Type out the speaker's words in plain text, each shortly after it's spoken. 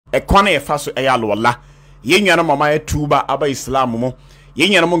ekwana ye fa so eya alwala yenya no mama tuba aba islam mo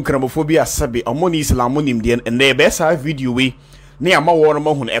yenya no nkramofobia sabe omoni islam mo nimde ende be sa video we ne ama wo no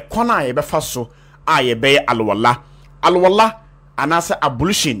mahun ekwana ye be fa so aye be alwala anasa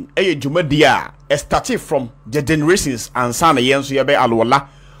ablution eye jumadia started from the generations and sana yenso ye be alwala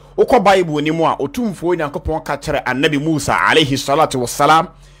ukọ bible ni mu a otumfo nyankopon ka kire annabi Musa alayhi salatu wassalam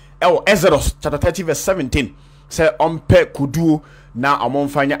Exodus chapter 30 verse 17 say ompe kudu na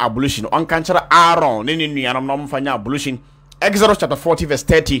amonfanya ablution on kan kire Aaron ne nuanom na amonfanya ablution. Exodus chapter 40 verse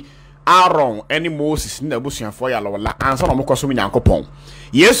 30 Aaron any Moses na abusuafo ya alwala ansa na mokoso nyankopon.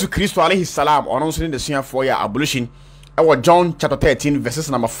 Yesu Kristo alayhi salam onon so ne desuafo ya ablution John chapter 13 verses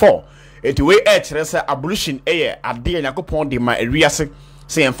number 4 it we say ablution eye ade nyankopon de ma ewiase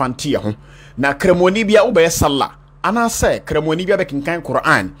se infantia ho na kremoni bia wo be salla ana se kremoni bia be kinkan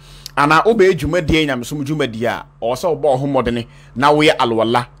Quran ana wo be dwumadi nyamsom dwumadi a o se wo bo ho modene na wo ye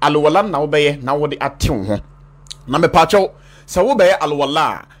alwala na wo be ye na wo de atew ho na me pacho se wo be ye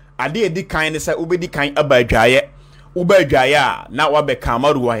alwala ade edi kan ne se wo be di kan abadwaye wo ba dwaye a na wa be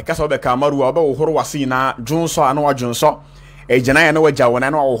kamaruwa ka se wo be kamaruwa wo be wo horo wase na dwonso ana wa dwonso ejina ya na wa jawona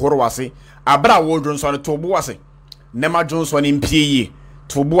na wo horo wase abra wo dwonso ne to bo wase ne ma dwonso ne mpie yi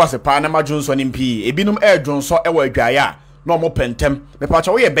tubu wase pa na madwonso ni mpi ebinum dwonso ewa adwaye a na omo pentem me pa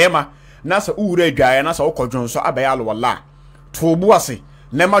cha wo ye bema na sa uwure adwaye na sa wo kodwonso abaye alwala tubu wase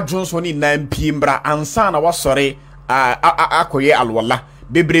na madwonso ni na mpi mbra ansa na wasore akoye alwala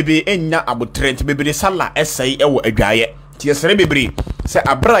bebrebe enya abotrent bebrebe sala esai ewa adwaye tiesere bebrebe se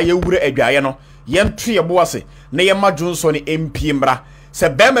abra ye wure adwaye no ye ntu ye bo wase na ye madwonso ni mpi mbra se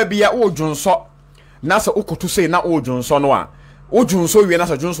bema bia wo dwonso na sa ukotu sei na wo dwonso no a ojunso wie na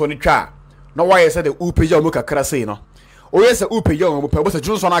sa junso ni twa na waye se de upeja o kakra sei no o ye se upeja o pe bo se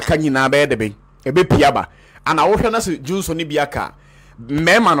junso na aka nyina be de be ebe pia ba ana wo hwe na se junso ni bia ka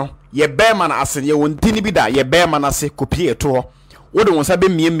mema no ye bema na asen ye wontini bi da ye bema na se kopie to ho wo de wonsa be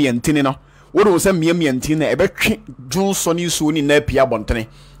miemie ntini no wo de wonsa miemie ntini na ebe twe junso ni su ni na pia bontene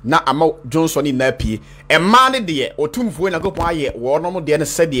na ama junso ni na pie ema ne de otumfuo na gopon aye wo no mo de ne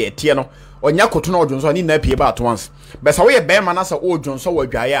se de etie no onya koto na odwonso ni na pie ba at once besa wo ye bema na sa odwonso wa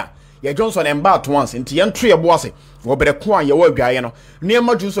dwaye a ye dwonso na mba at once nti ye ntwe ye bo ase wo bere ko an ye wa dwaye no ne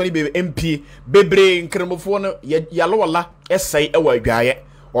ma dwonso ni be MP bebre nkremofo no ye lola esai e wa dwaye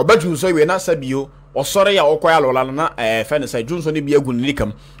obadwonso we na sa bio osore ya okoya lola na fe ne sa dwonso ni bi agu ni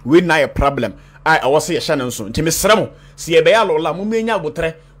kam we na ye problem ai awose ye hye ne nso nti mesremo se ye be ya lola mo menya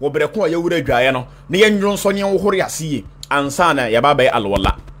abotre wo bere ko ye wura dwaye no ne ye dwonso ne wo hore asiye ansa na ye ba be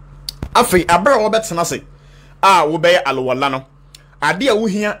alwala afi abra wo betena se wo be alwala no ade a wo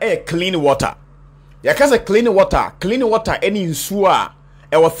hia clean water ya kase clean water any nsuo a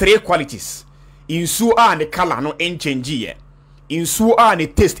e wo three qualities nsuo a ne color no enchange ye nsuo a ne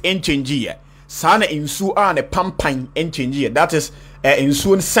taste enchange ye sana nsuo a ne pampan enchange ye that is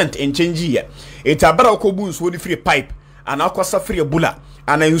nsuo scent enchange ye it abra ko bu nsuo di free pipe ana akwasa free bula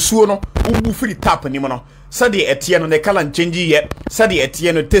ana nsuo no ubu free tap ni mo no sadi etie no ne kala change ye sadi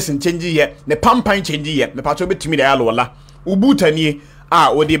etie no taste change ye ne pampan change ye me pacho betimi da alwala ubutani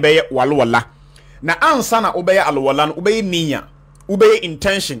odi beye walwala na ansa na obeye alwala no obeye niya obeye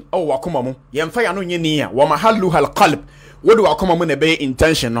intention wakoma mu ye mfa ya no nye niya wa mahallu hal qalb wodi wakoma mu ne beye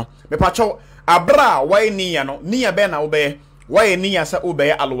intention no me pacho abra wai niya no niya be na obeye wai niya sa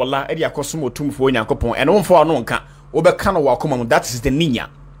obeye alwala edi akosom otumfo nyankopon eno mfa no nka obeka no wakoma mu that is the niya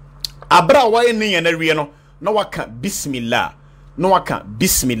abra wai niya na wie no no waka bismillah waka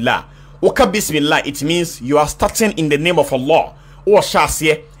bismillah it means you are starting in the name of Allah o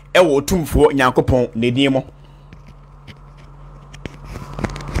shase e wo tumfo nyankopon nedimo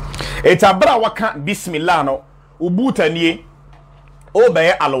etabra waka bismillah no ubutanie o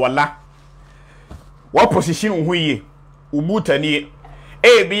be alwala wa position hu yi ubutanie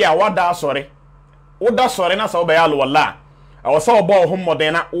e bia wada sore oda sore na sa o be alwala awasa obo ho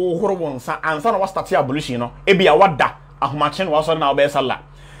modena o horo wonsa ansa na wa start ablution no e bia wada ahomache na wa sore na o be sala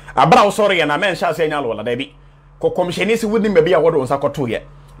abra wo sore ya na men sha se nya alwala da bi kokomsheni si wudi mbe bia wodo wonsa koto ye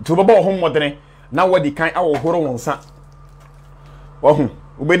tu bobo ho modene na wadi kan awo horo wonsa wahu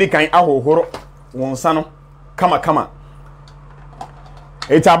ubedi kan awo horo wonsa no kama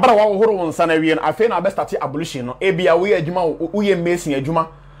eta abra wo horo wonsa na wie no afi na be start ablution no e bia wo ye adwuma wo ye mason adwuma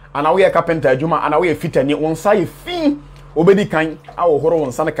ana wo ye carpenter adwuma ana wo ye fitani wonsa ye fin obedi kan awo horo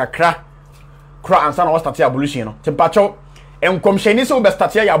wonsa na kakra ansa na wo start ablution no tempacho enkomsheni se wo be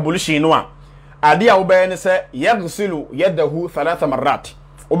start ya ablution no a ade a wo be ne se yagsilu yadahu 3 marrat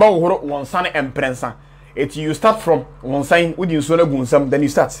oba wo horo wonsa na emprensa it you start from wonsa wudi nso na gunsam then you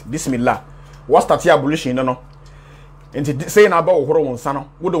start bismillah wo start ablution no enti say na ba wo horo wo nsa no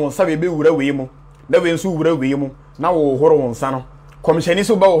wo de wo nsa be wura we mu na we nso wura we mu na wo horo wo nsa no komhyani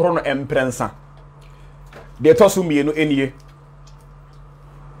so ba wo horo no emprensa de toso mienu enie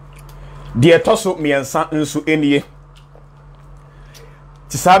de toso miensa nso enie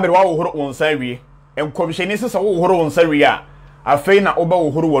ti sabe wa wo horo wo nsa wie enkomhyani so wo horo wo nsa wie a afei na wo ba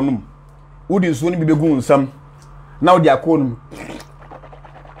wo horo wonum wodi nso ni bibegu nsam na wo de akonum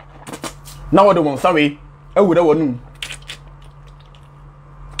na wo de wo nsa we awura wonum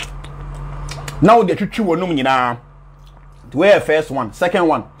now the twitwi wonum nyina to where first one second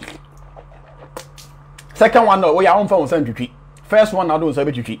one no we are on phone san twitwi first one na do so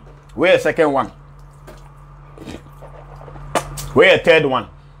be twitwi where second one where third one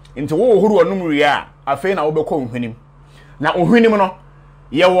into wo huru wonum wi a afei na wo be ko nhwenim na ohwenim no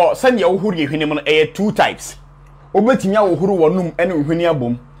ye wo sane ye wo huru ye hwenim no two types obetinya wo huru wonum ene nhweni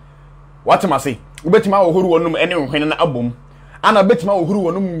abom what am I say obetima wo huru wonum ene nhweni na abom ana betima wo huru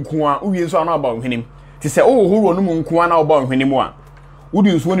wonum nkuwa uwie nso ana aba nhwenim ti se wo huru wonum nkuwa na aba nhwenim a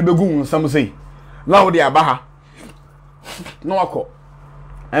wodi nso ne begu nsam sei na wo de aba ha no akọ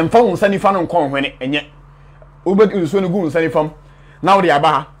emfa wo nsa nifa no nkọ nhwene enye obedi nso ne gu nsa nifam na wo de aba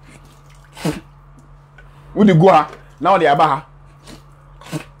ha wodi gu ha na wo de aba ha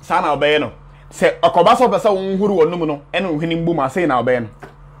sana obaye no se akoba so pesa wo huru wonum no ene nhwenim bu ma sei na obaye no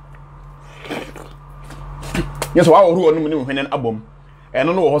yes wa huru wonum ne nhwenen abom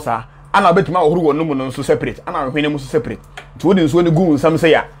eno no wo sa ana betima huru wonum no nso separate ana nhwenem nso separate ti wodi nso ne gu nsam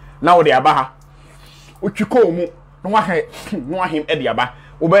se ya na wo de aba ha otwiko mu no wa him e de aba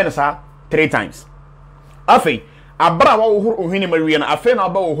wo be ne sa 3 times afei abra wa huru nhwenem awie na afei na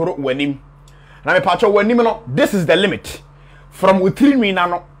aba wo huru wanim na me pacho wanim no this is the limit from within na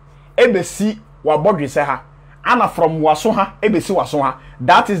no ebesi wa bodwe se ha ana from waso ha ebesi waso ha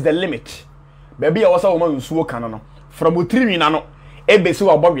that is the limit baby awasa wo ma nsuo kan no from utiri na no ebesi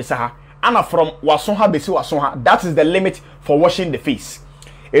wa bobwese ha ana from waso ha besi waso ha that is the limit for washing the face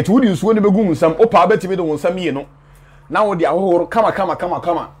it would nsuo ne begu nsam opa betimi de wonsam ye no na wo de ahohoro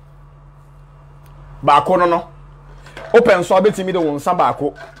kama ba ko no open so betimi de wonsam ba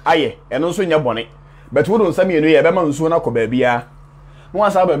ko aye eno nso nya bone but wo de wonsam ye no ye be ma nsuo na ko ba bia no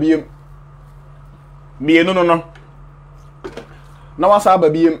wasa ba biem mienu no na wasa ba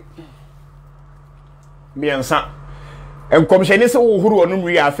biem miensa enkomhyeni se wo huru wonum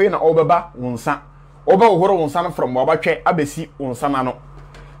wi afi na obeba wonsa oba wo huru wonsa no from wabatwe abesi wonsa na no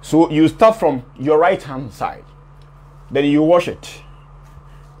so you start from your right hand side then you wash it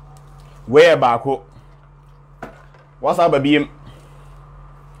where baako wasa babiem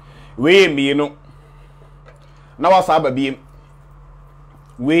we mienu na wasa babiem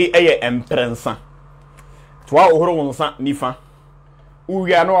we eye emprensa to wo huru wonsa nifa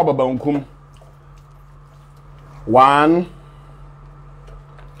uwia na wababankum 1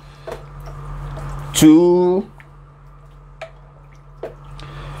 2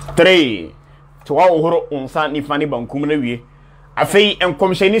 3 to wa horo unsa ni fani bankum na wie afei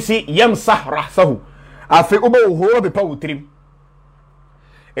enkomhyeni si yam sahra sahu afei oba horo be pa wutrim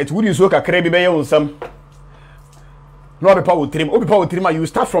et wudi so kakra bi be ye unsam no be pa wutrim obi pa wutrim you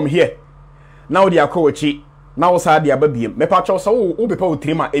start from here now dia akowachi now sa dia babiem me pa cho so obi pa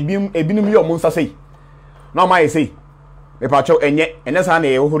wutrim ebinum ye omunsa sei no ma say me pa cho enye sa na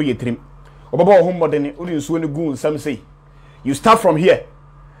ye horo ye trim obaba ho mbodene odi nsuo ne gu nsam sei you start from here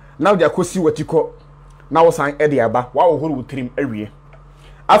now dia kosi watiko na wo san e de aba wa wo horo trim awie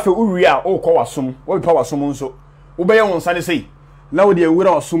afa uwie a wo kɔ wasom wo bi pa wasom nso wo be ye wonsa ne sei na wo de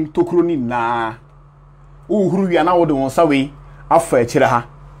awura wasom tokuro ni na wo horo wi na wo de wonsa we afa akire ha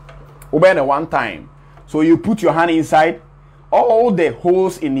wo be na one time so you put your hand inside all the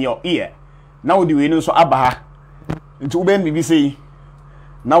holes in your ear now the way no so abaha nti uben bibi say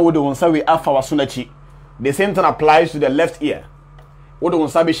now the wonsa we afa waso na chi the same thing applies to the left ear wo the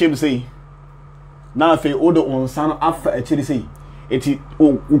wonsa be shame say na fe wo the wonsa no afa achiri say eti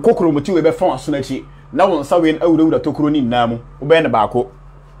ukokoro moti we be fa waso na chi na wonsa we awura tokoro ni namu uben ba ko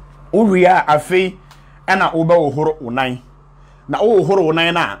uria afi ana uba wo horo unan na wo horo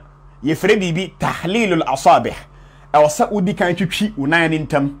unan na ye fere bibi tahlilul asabih awsa udi kan twitwi unan ni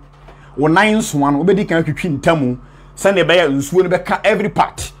ntam unan soan obedi kan twitwi ntamu sane be ya nsuo no be ka every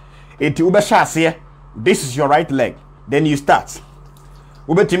part eti ube hase this is your right leg then you start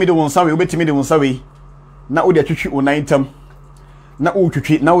ubetimi de wonsa we na odi atwitwi unan ntam na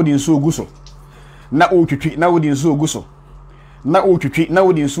otwitwi na odi nsuo guso na otwitwi na odi nsuo guso na otwitwi na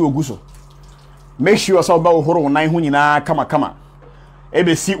odi nsuo guso make sure so ba horo unan ho nyina kama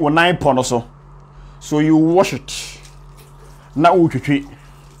ebe si unan pono so you wash it na otwitwi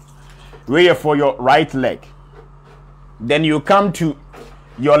way for your right leg Then you come to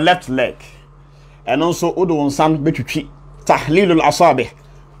your left leg. And also udo unsan betwitwi tahlilul asabi.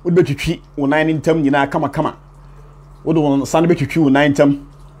 Udo betwitwi unan intam nyina kama. Udo unsan betwitwi unan intam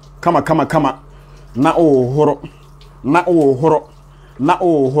kama. Na horo.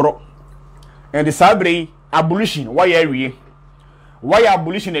 And the sabre ablution why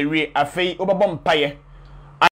ablution awie afei obabom paye